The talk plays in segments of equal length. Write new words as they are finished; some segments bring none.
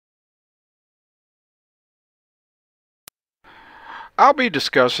I'll be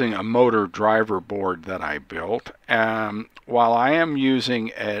discussing a motor driver board that I built. While I am using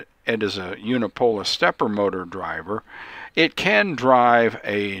it as a Unipolar stepper motor driver, it can drive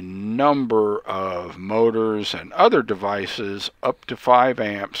a number of motors and other devices up to 5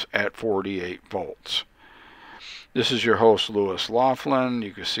 amps at 48 volts. This is your host, Louis Laughlin.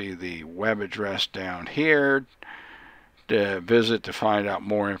 You can see the web address down here to visit to find out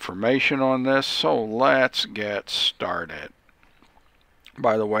more information on this. So let's get started.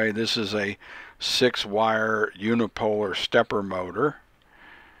 By the way, this is a 6-wire unipolar stepper motor.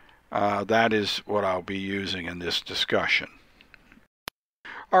 That is what I'll be using in this discussion.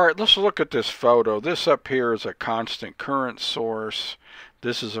 Alright, let's look at this photo. This up here is a constant current source.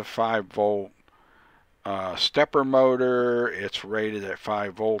 This is a 5-volt stepper motor. It's rated at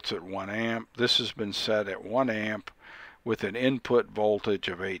 5 volts at 1 amp. This has been set at 1 amp with an input voltage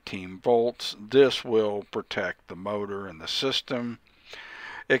of 18 volts. This will protect the motor and the system.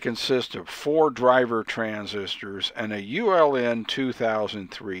 It consists of 4 driver transistors and a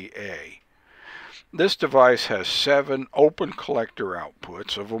ULN2003A. This device has 7 open collector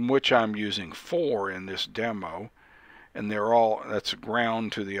outputs, of which I'm using 4 in this demo. And that's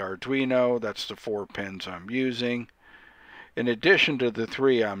ground to the Arduino. That's the 4 pins I'm using. In addition to the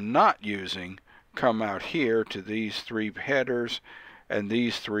 3 I'm not using, come out here to these 3 headers and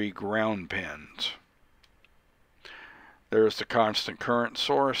these 3 ground pins. There's the constant current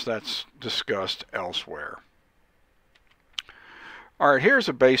source that's discussed elsewhere. Alright, here's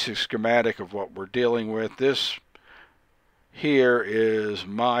a basic schematic of what we're dealing with. This here is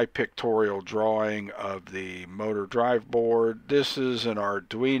my pictorial drawing of the motor drive board. This is an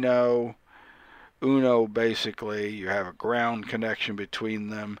Arduino Uno, basically. You have a ground connection between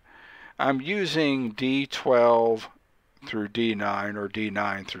them. I'm using D12 through D9 or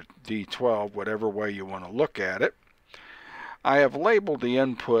D9 through D12, whatever way you want to look at it. I have labeled the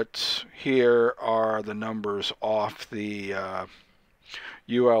inputs. Here are the numbers off the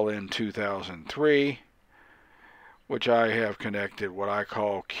ULN2003, which I have connected what I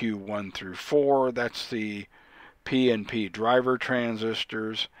call Q1 through 4. That's the PNP driver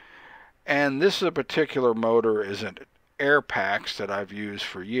transistors. And this is a particular motor is an air packs that I've used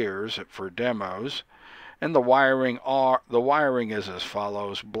for years for demos. And the wiring is as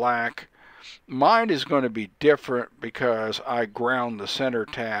follows: black. Mine is going to be different because I ground the center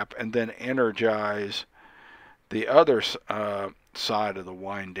tap and then energize the other side of the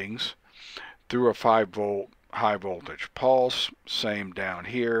windings through a 5-volt high voltage pulse. Same down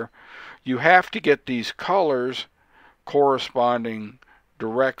here. You have to get these colors corresponding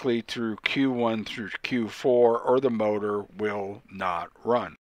directly through Q1 through Q4 or the motor will not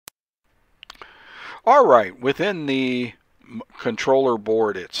run. Alright, within the controller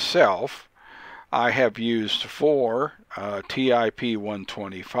board itself, I have used 4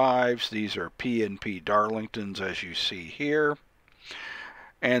 TIP125s. These are PNP Darlingtons, as you see here.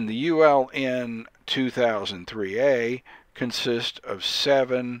 And the ULN2003A consists of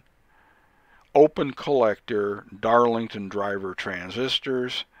 7 open collector Darlington driver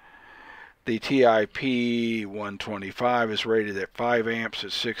transistors. The TIP125 is rated at 5 amps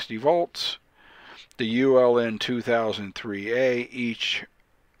at 60 volts. The ULN2003A, each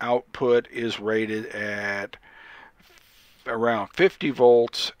output is rated at around 50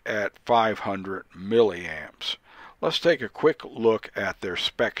 volts at 500 milliamps. Let's take a quick look at their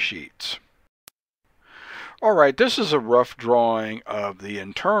spec sheets. Alright, this is a rough drawing of the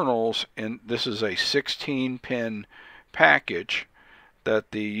internals, and this is a 16-pin package that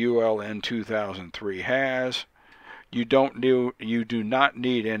the ULN2003 has. You do not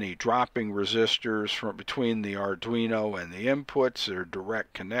need any dropping resistors from between the Arduino and the inputs. They're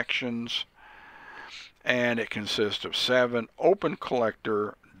direct connections. And it consists of 7 open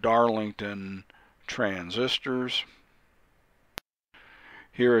collector Darlington transistors.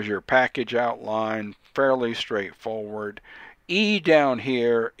 Here is your package outline, fairly straightforward. E down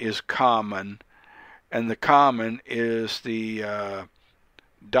here is common, and the common is the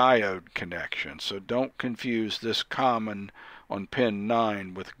diode connection. So don't confuse this common on pin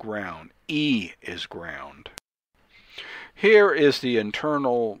 9 with ground. E is ground. Here is the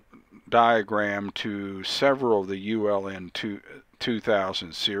internal diagram to several of the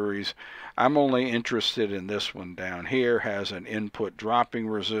ULN2000 series. I'm only interested in this one down here. Has an input dropping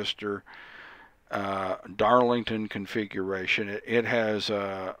resistor, Darlington configuration. It has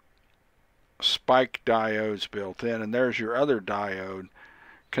spike diodes built in, and there's your other diode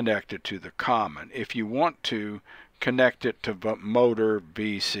connected to the common if you want to connect it to motor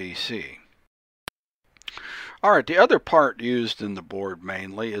VCC. Alright, the other part used in the board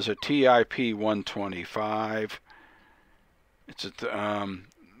mainly is a TIP125 It's a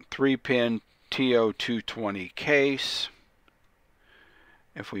 3-pin TO220 case.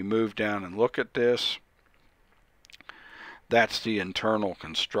 If we move down and look at this, that's the internal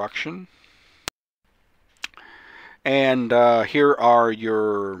construction. And here are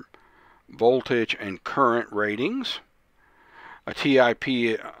your voltage and current ratings. A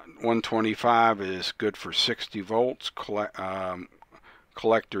TIP125 is good for 60 volts, collector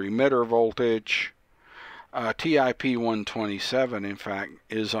emitter voltage. TIP127, in fact,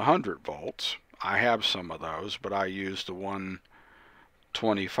 is 100 volts. I have some of those, but I use the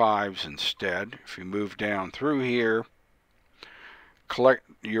 125s instead. If you move down through here,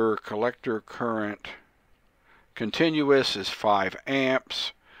 your collector current continuous is 5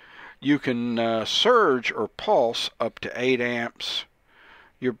 amps. You can surge or pulse up to 8 amps.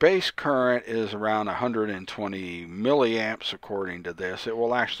 Your base current is around 120 milliamps according to this. It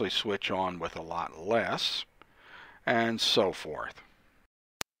will actually switch on with a lot less, and so forth.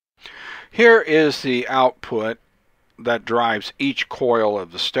 Here is the output that drives each coil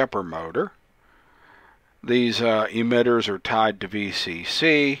of the stepper motor. These emitters are tied to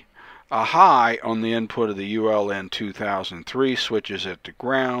VCC. A high on the input of the ULN2003 switches it to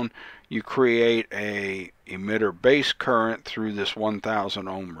ground. You create a emitter base current through this 1000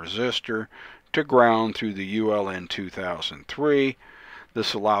 ohm resistor to ground through the ULN2003.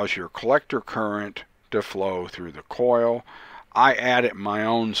 This allows your collector current to flow through the coil. I added my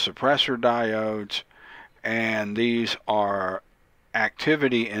own suppressor diodes, and these are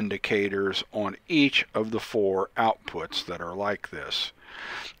activity indicators on each of the 4 outputs that are like this.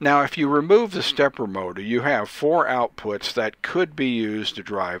 Now, if you remove the stepper motor, you have 4 outputs that could be used to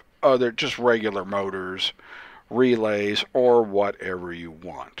drive other just regular motors, relays, or whatever you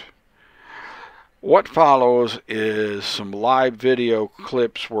want. What follows is some live video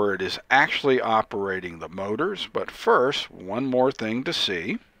clips where it is actually operating the motors, but first, one more thing to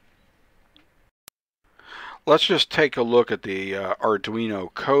see. Let's just take a look at the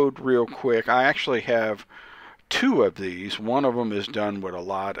Arduino Code real quick. I actually have 2 of these. One of them is done with a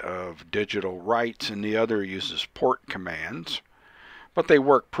lot of digital writes, and the other uses port commands, but they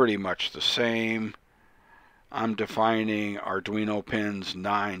work pretty much the same. I'm defining Arduino pins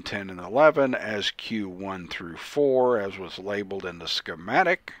 9, 10, and 11 as Q1 through 4, as was labeled in the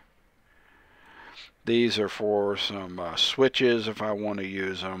schematic. These are for some switches if I want to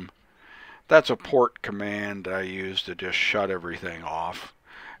use them. That's a port command I use to just shut everything off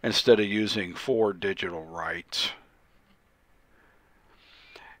instead of using 4 digital writes.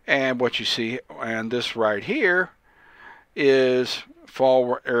 And what you see, and this right here is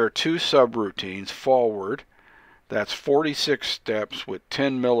forward, or 2 subroutines. Forward, that's 46 steps with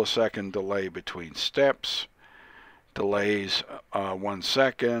 10 millisecond delay between steps. Delays 1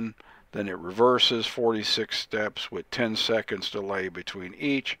 second. Then it reverses 46 steps with 10 seconds delay between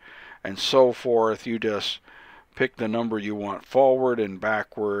each, and so forth. You just pick the number you want forward and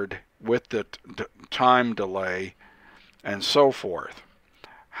backward with the time delay, and so forth.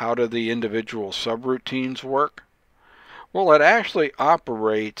 How do the individual subroutines work? Well, it actually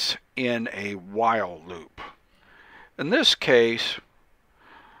operates in a while loop. In this case,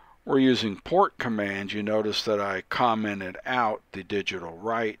 we're using port commands. You notice that I commented out the digital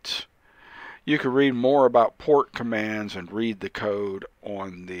writes. You can read more about port commands and read the code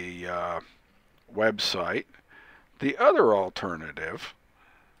on the website. The other alternative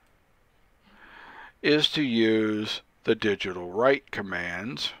is to use the digital write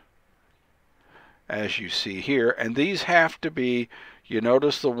commands, as you see here, and these have to be, you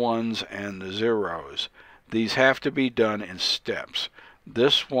notice the 1s and the 0s. These have to be done in steps.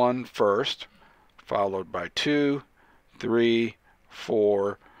 This one first, followed by 2, 3,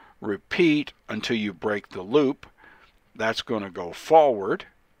 4, repeat until you break the loop. That's going to go forward.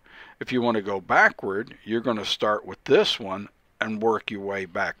 If you want to go backward, you're going to start with this one and work your way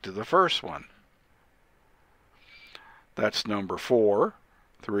back to the first one. That's number 4,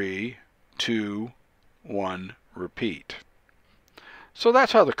 3, 2, 1, repeat. So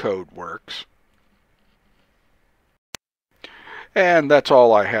that's how the code works. And that's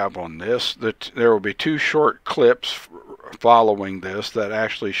all I have on this. There will be 2 short clips following this that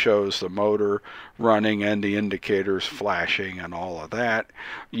actually shows the motor running and the indicators flashing and all of that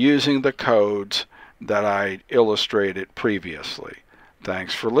using the codes that I illustrated previously.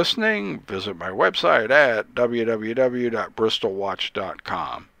 Thanks for listening. Visit my website at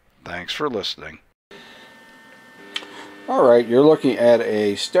www.bristolwatch.com. Thanks for listening. Alright, you're looking at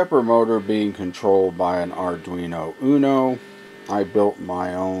a stepper motor being controlled by an Arduino Uno. I built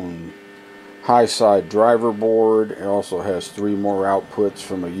my own high side driver board. It also has 3 more outputs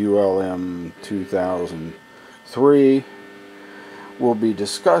from a ULN2003. We'll be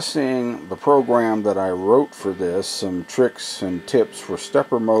discussing the program that I wrote for this, some tricks and tips for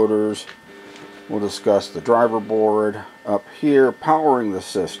stepper motors. We'll discuss the driver board. Up here, powering the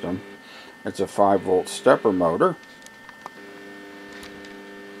system, it's a 5-volt stepper motor.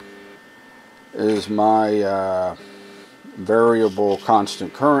 Is my variable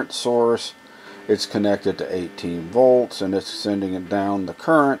constant current source. It's connected to 18 volts and it's sending it down the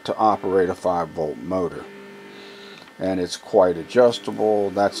current to operate a 5-volt motor. And it's quite adjustable.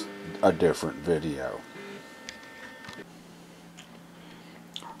 That's a different video.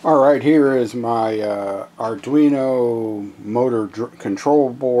 Alright, here is my Arduino motor control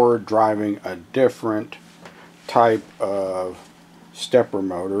board driving a different type of stepper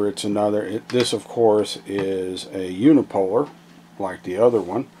motor. It's this of course is a unipolar like the other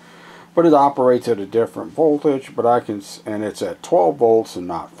one, but it operates at a different voltage, but and it's at 12 volts and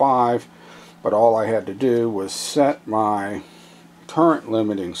not 5. But all I had to do was set my current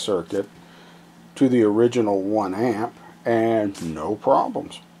limiting circuit to the original 1 amp and no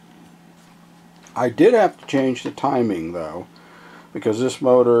problems. I did have to change the timing though, because this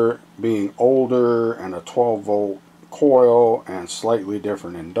motor being older and a 12 volt coil and slightly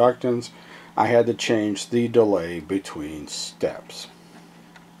different inductance, I had to change the delay between steps.